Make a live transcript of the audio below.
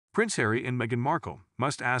Prince Harry and Meghan Markle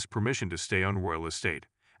must ask permission to stay on royal estate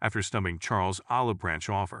after snubbing Charles' olive branch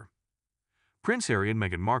offer. Prince Harry and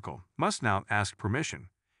Meghan Markle must now ask permission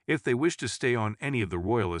if they wish to stay on any of the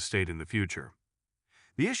royal estate in the future.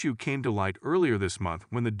 The issue came to light earlier this month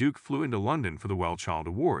when the Duke flew into London for the Well Child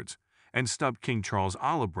Awards and snubbed King Charles'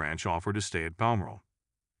 olive branch offer to stay at Balmoral.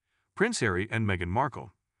 Prince Harry and Meghan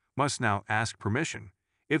Markle must now ask permission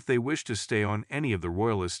if they wish to stay on any of the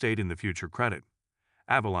royal estate in the future. Credit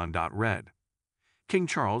Avalon.red. King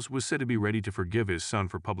Charles was said to be ready to forgive his son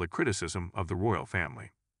for public criticism of the royal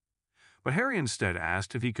family. But Harry instead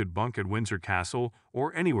asked if he could bunk at Windsor Castle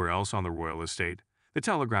or anywhere else on the royal estate, the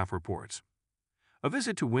Telegraph reports. A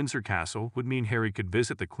visit to Windsor Castle would mean Harry could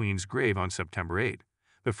visit the Queen's grave on September 8,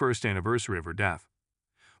 the first anniversary of her death.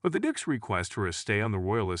 But the Duke's request for a stay on the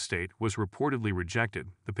royal estate was reportedly rejected,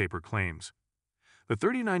 the paper claims. The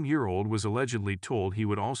 39-year-old was allegedly told he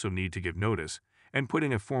would also need to give notice and put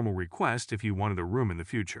in a formal request if he wanted a room in the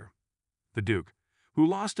future. The Duke, who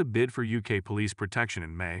lost a bid for UK police protection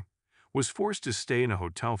in May, was forced to stay in a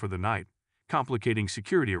hotel for the night, complicating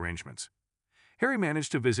security arrangements. Harry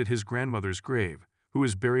managed to visit his grandmother's grave, who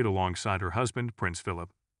is buried alongside her husband, Prince Philip.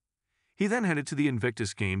 He then headed to the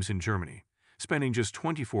Invictus Games in Germany, spending just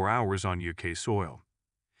 24 hours on UK soil.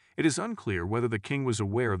 It is unclear whether the king was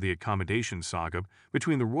aware of the accommodation saga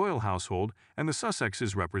between the royal household and the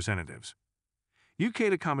Sussexes' representatives. UK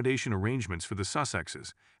accommodation arrangements for the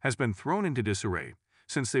Sussexes has been thrown into disarray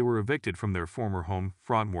since they were evicted from their former home,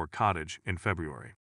 Frogmore Cottage, in February.